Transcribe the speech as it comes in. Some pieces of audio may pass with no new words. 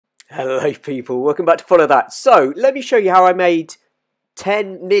Hello people, welcome back to Follow That. So, let me show you how I made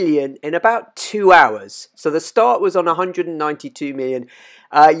 10 million in about 2 hours. So the start was on 192 million.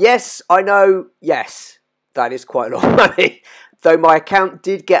 Yes, I know, yes, that is quite a lot of money. Though my account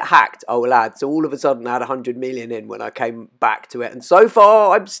did get hacked, oh lad, so all of a sudden I had 100 million in when I came back to it. And so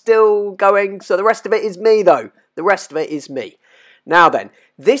far, I'm still going, so the rest of it is me though. The rest of it is me. Now then,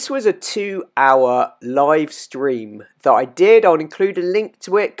 this was a 2-hour live stream that I did. I'll include a link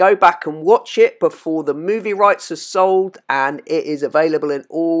to it. Go back and watch it before the movie rights are sold, and it is available in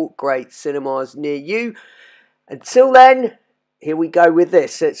all great cinemas near you. Until then, here we go with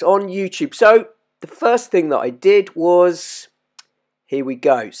this. It's on YouTube. So the first thing that I did was, here we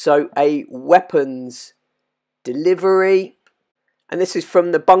go. So a weapons delivery, and this is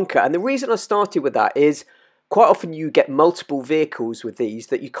from the bunker. And the reason I started with that is, quite often you get multiple vehicles with these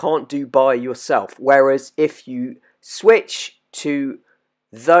that you can't do by yourself. Whereas if you switch to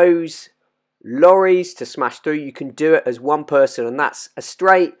those lorries to smash through, you can do it as one person. And that's a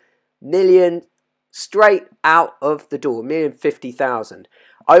straight million straight out of the door, 1,050,000.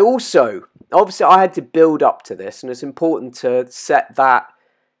 I also, obviously I had to build up to this, and it's important to set that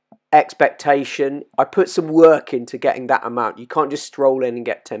expectation. I put some work into getting that amount. You can't just stroll in and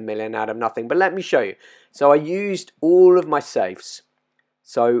get 10 million out of nothing. But let me show you. So I used all of my safes.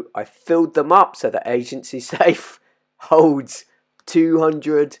 So I filled them up so the agency safe holds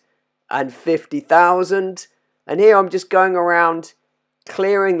 250,000. And here I'm just going around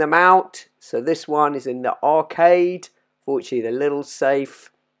clearing them out. So this one is in the arcade. Fortunately, the little safe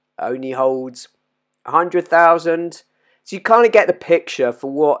only holds 100,000. So you kind of get the picture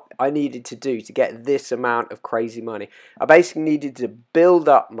for what I needed to do to get this amount of crazy money. I basically needed to build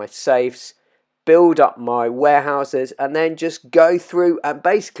up my safes, build up my warehouses, and then just go through and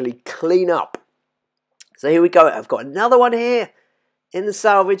basically clean up. So here we go. I've got another one here in the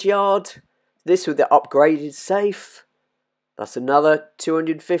salvage yard. This with the upgraded safe. That's another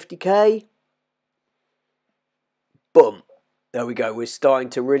 250k. Boom. There we go. We're starting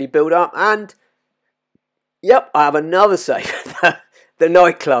to really build up. And yep, I have another safe. The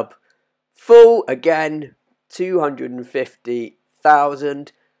nightclub. Full again.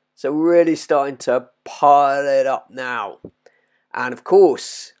 250,000. So really starting to pile it up now. And of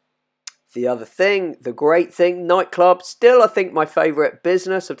course, the other thing, the great thing, nightclub, still I think my favourite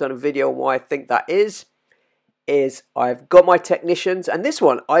business. I've done a video on why I think that is I've got my technicians. And this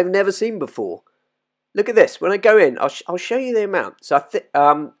one I've never seen before. Look at this. When I go in, I'll show you the amount. So I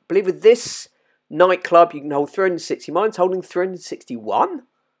believe with this nightclub, you can hold 360. Mine's holding 361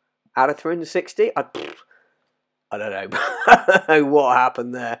 out of 360. I don't know. I don't know what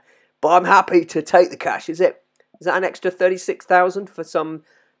happened there. But I'm happy to take the cash. Is that an extra 36,000 for some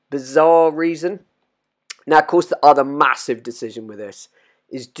bizarre reason? Now, of course, the other massive decision with this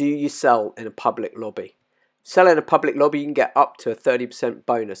is, do you sell in a public lobby? Sell in a public lobby, you can get up to a 30%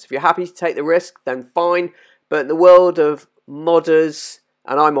 bonus. If you're happy to take the risk, then fine. But in the world of modders,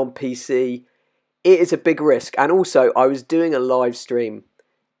 and I'm on PC, it is a big risk. And also, I was doing a live stream.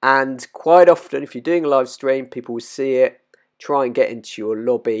 And quite often, if you're doing a live stream, people will see it, try and get into your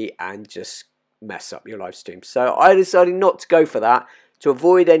lobby and just mess up your live stream. So I decided not to go for that to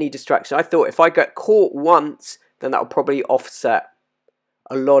avoid any distraction. I thought if I get caught once, then that will probably offset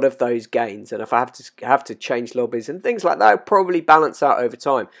a lot of those gains. And if I have to change lobbies and things like that, it'll probably balance out over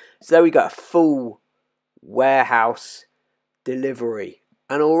time. So there we go, a full warehouse delivery.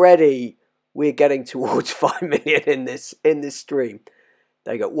 And already we're getting towards 5 million in this stream.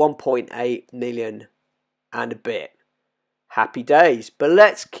 They got 1.8 million and a bit. Happy days. But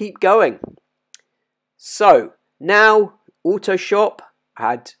let's keep going. So now auto shop.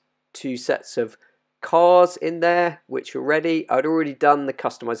 I had 2 sets of cars in there which were ready. I'd already done the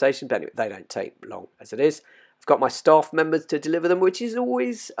customization, but anyway, they don't take long as it is. I've got my staff members to deliver them, which is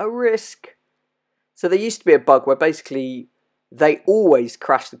always a risk. So there used to be a bug where basically they always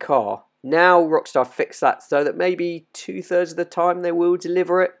crash the car. Now Rockstar fixed that so that maybe 2/3 of the time they will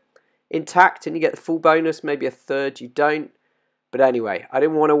deliver it intact and you get the full bonus. Maybe a third you don't. But anyway, I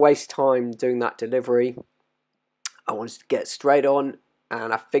didn't want to waste time doing that delivery. I wanted to get straight on,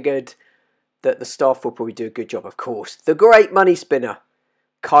 and I figured that the staff will probably do a good job, of course. The great money spinner,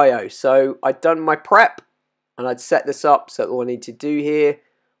 Kaio. So I'd done my prep and I'd set this up. So all I need to do here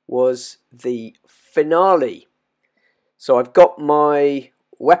was the finale. So I've got my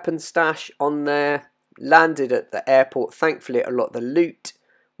weapon stash on there, landed at the airport. Thankfully, a lot of the loot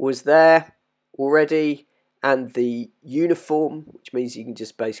was there already, and the uniform, which means you can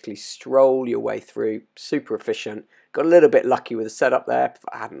just basically stroll your way through. Super efficient. Got a little bit lucky with the setup there. If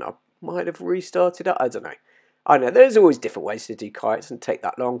I hadn't, I might have restarted it. I don't know. I know there's always different ways to do kayo. It doesn't take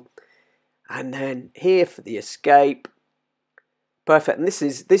that long. And then here for the escape. Perfect. And this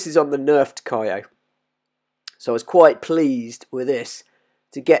is on the nerfed kayo. So I was quite pleased with this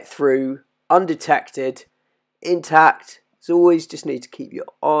to get through undetected, intact. As always, just need to keep your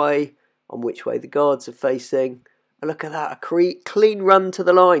eye on which way the guards are facing. And look at that, a clean run to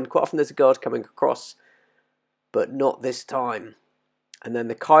the line. Quite often there's a guard coming across, but not this time. And then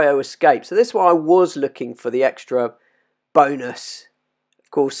the kayo escape. So this is why I was looking for the extra bonus.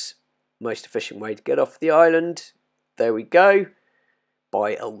 Of course, most efficient way to get off the island. There we go.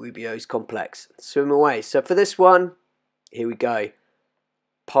 By El Rubio's complex. Swim away. So for this one, here we go.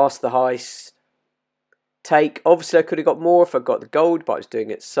 Pass the heist. Take. Obviously, I could have got more if I got the gold, but I was doing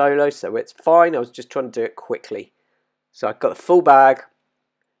it solo, so it's fine. I was just trying to do it quickly. So I got the full bag.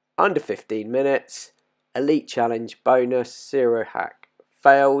 Under 15 minutes. Elite challenge bonus. 0 hack.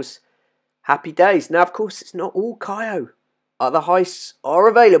 Fails. Happy days. Now, of course, it's not all kayo. Other heists are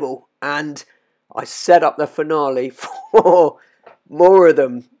available. And I set up the finale for more of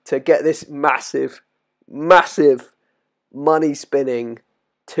them to get this massive, massive money spinning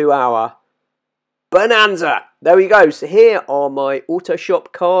 2-hour bonanza. There we go. So here are my auto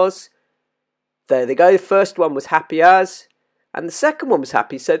shop cars. There they go. The first one was happy as, and the second one was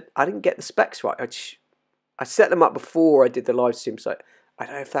happy. Said I didn't get the specs right. I set them up before I did the live stream, so I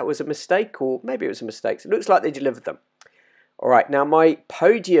don't know if that was a mistake or maybe it was a mistake. So it looks like they delivered them. All right, now my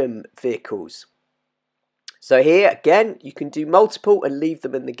podium vehicles. So here, again, you can do multiple and leave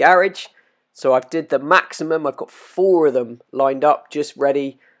them in the garage. So I've did the maximum. I've got 4 of them lined up, just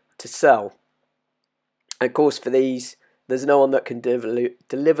ready to sell. And of course, for these, there's no one that can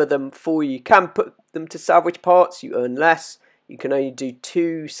deliver them for you. You can put them to salvage parts. You earn less. You can only do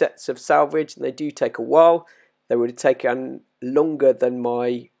 2 sets of salvage, and they do take a while. They would have taken longer than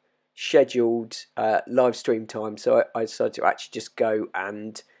my scheduled live stream time. So I decided to actually just go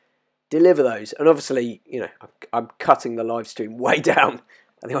and deliver those. And obviously, you know, I'm cutting the live stream way down.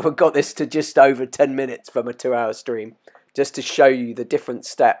 I think I've got this to just over 10 minutes from a 2-hour stream, just to show you the different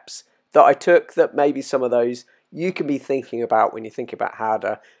steps that I took, that maybe some of those you can be thinking about when you think about how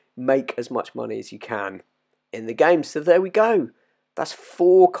to make as much money as you can in the game. So there we go. That's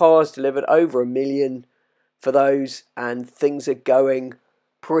 4 cars delivered, over $1 million for those, and things are going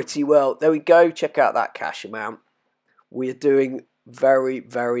pretty well. There we go. Check out that cash amount. We are doing very,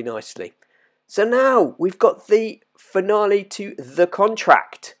 very nicely. So now we've got the finale to the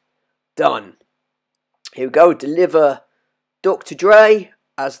contract done. Here we go. Deliver Dr. Dre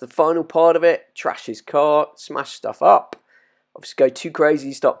as the final part of it. Trash his car, smash stuff up. Obviously go too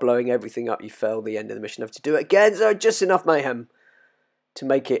crazy, stop blowing everything up, you fail the end of the mission, have to do it again. So just enough mayhem to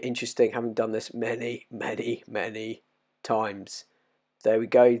make it interesting, having done this many, many, many times. There we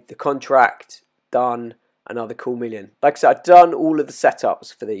go. The contract done. Another cool million. Like I said, I've done all of the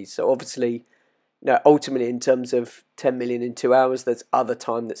setups for these. So obviously, you know, ultimately in terms of 10 million in 2 hours, there's other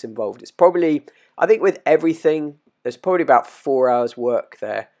time that's involved. It's probably, I think with everything, there's probably about 4 hours work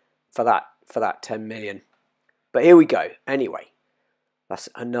there for that 10 million. But here we go. Anyway, that's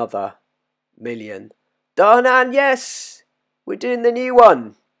another million done. And yes, we're doing the new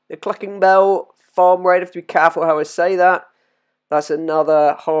one. The Clucking Bell farm raid. I have to be careful how I say that. That's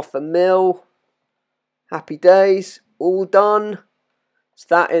another $500,000. Happy days, all done. So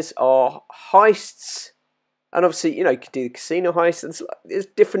that is our heists. And obviously, you know, you can do the casino heist. And there's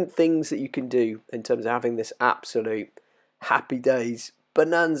different things that you can do in terms of having this absolute happy days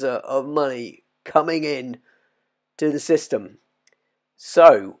bonanza of money coming in to the system.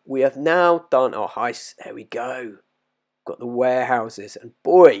 So we have now done our heists. There we go. Got the warehouses. And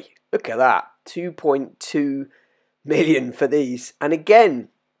boy, look at that. 2.2 million for these. And again,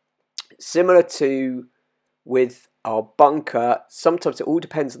 similar to with our bunker, sometimes it all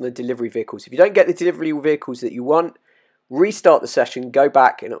depends on the delivery vehicles. If you don't get the delivery vehicles that you want, restart the session, go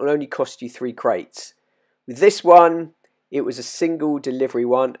back, and it will only cost you 3 crates. With this one, it was a single delivery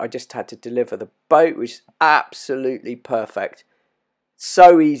one. I just had to deliver the boat, which is absolutely perfect.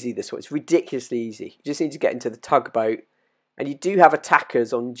 So easy, this one. It's ridiculously easy. You just need to get into the tugboat, and you do have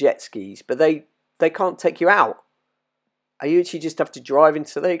attackers on jet skis, but they can't take you out. You actually just have to drive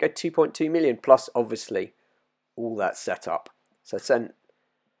into, there you go, 2.2 million, plus obviously all that setup. So I sent,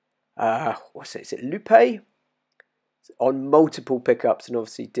 what's it, is it Lupe? On multiple pickups, and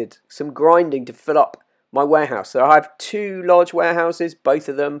obviously did some grinding to fill up my warehouse. So I have 2 large warehouses, both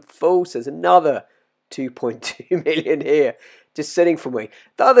of them full. So there's another 2.2 million here just sitting for me.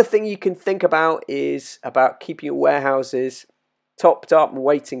 The other thing you can think about is about keeping your warehouses topped up and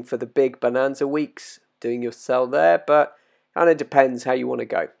waiting for the big bonanza weeks, doing your sell there, but kind of depends how you want to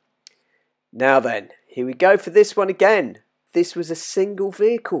go. Now then, here we go for this one again. This was a single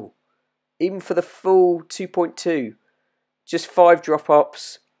vehicle, even for the full 2.2. Just 5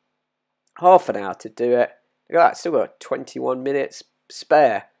 drop-ups, half an hour to do it. Look at that, still got 21 minutes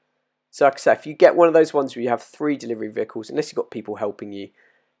spare. So like I say, if you get one of those ones where you have 3 delivery vehicles, unless you've got people helping you,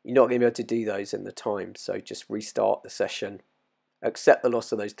 you're not going to be able to do those in the time. So just restart the session, accept the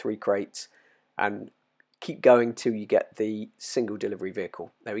loss of those 3 crates, and keep going till you get the single delivery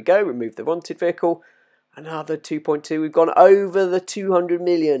vehicle. There we go, remove the wanted vehicle. Another 2.2. We've gone over the 200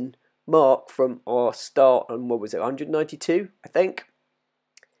 million mark from our start on, what was it, 192, I think.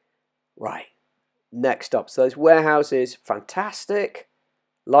 Right, next up, so those warehouses, fantastic.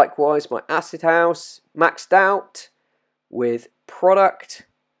 Likewise, my acid house maxed out with product.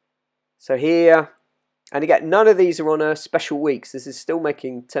 So here, and again, none of these are on special weeks. This is still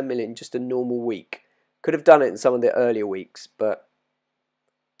making 10 million, just a normal week. Could have done it in some of the earlier weeks, but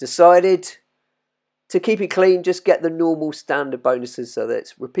decided to keep it clean, just get the normal standard bonuses so that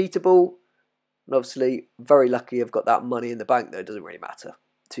it's repeatable. And obviously, very lucky I've got that money in the bank, though. It doesn't really matter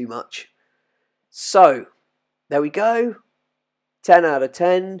too much. So, there we go. 10 out of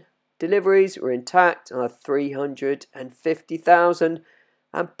 10 deliveries were intact. 350,000.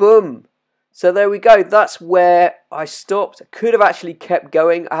 And boom. So there we go. That's where I stopped. I could have actually kept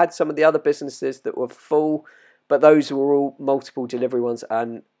going. I had some of the other businesses that were full, but those were all multiple delivery ones,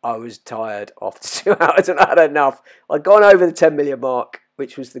 and I was tired after 2 hours and I had enough. I'd gone over the 10 million mark,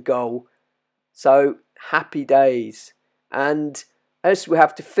 which was the goal. So happy days. And as we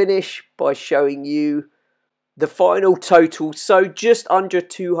have to finish by showing you the final total, so just under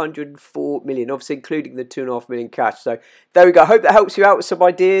 204 million, obviously including the 2.5 million cash. So there we go. I hope that helps you out with some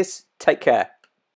ideas. Take care.